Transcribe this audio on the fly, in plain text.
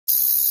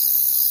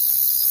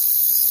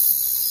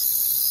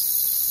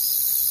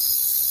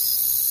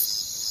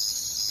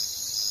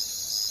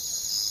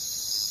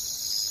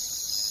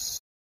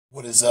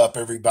What is up,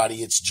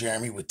 everybody? It's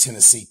Jeremy with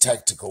Tennessee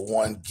Tactical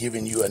One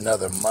giving you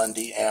another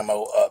Monday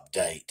ammo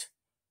update.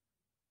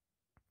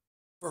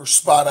 First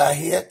spot I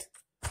hit,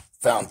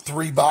 found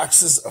 3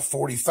 boxes of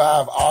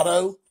 45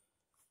 auto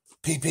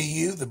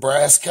PPU, the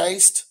brass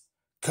cased,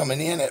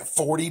 coming in at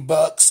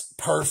 $40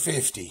 per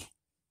 50.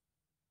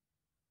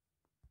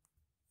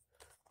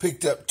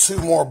 Picked up 2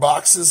 more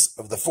boxes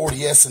of the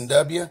 40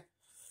 S&W,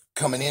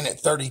 coming in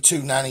at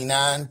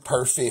 $32.99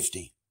 per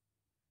 50.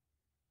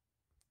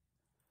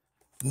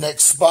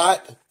 Next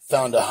spot,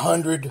 found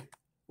 100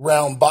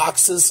 round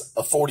boxes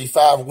of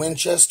 45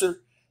 Winchester,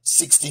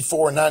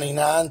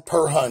 $64.99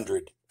 per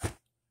 100.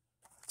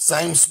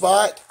 Same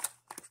spot,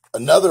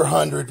 another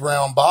 100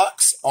 round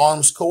box,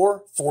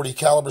 Armscor, 40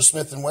 caliber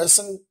Smith &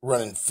 Wesson,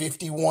 running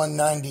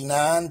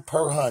 $51.99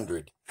 per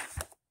 100.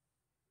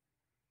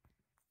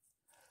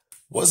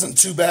 Wasn't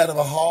too bad of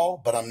a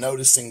haul, but I'm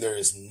noticing there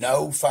is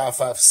no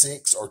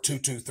 5.56 or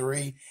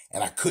 223,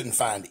 and I couldn't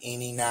find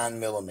any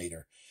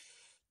 9mm.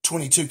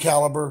 22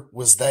 caliber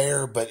was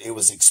there, but it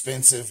was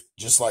expensive,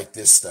 just like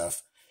this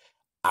stuff.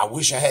 I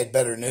wish I had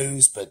better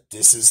news, but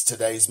this is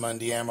today's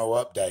Monday ammo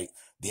update.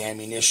 The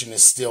ammunition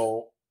is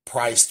still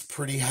priced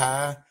pretty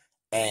high,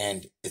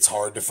 and it's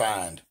hard to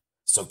find.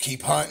 So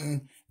keep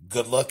hunting.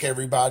 Good luck,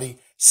 everybody.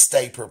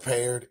 Stay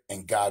prepared,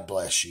 and God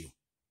bless you.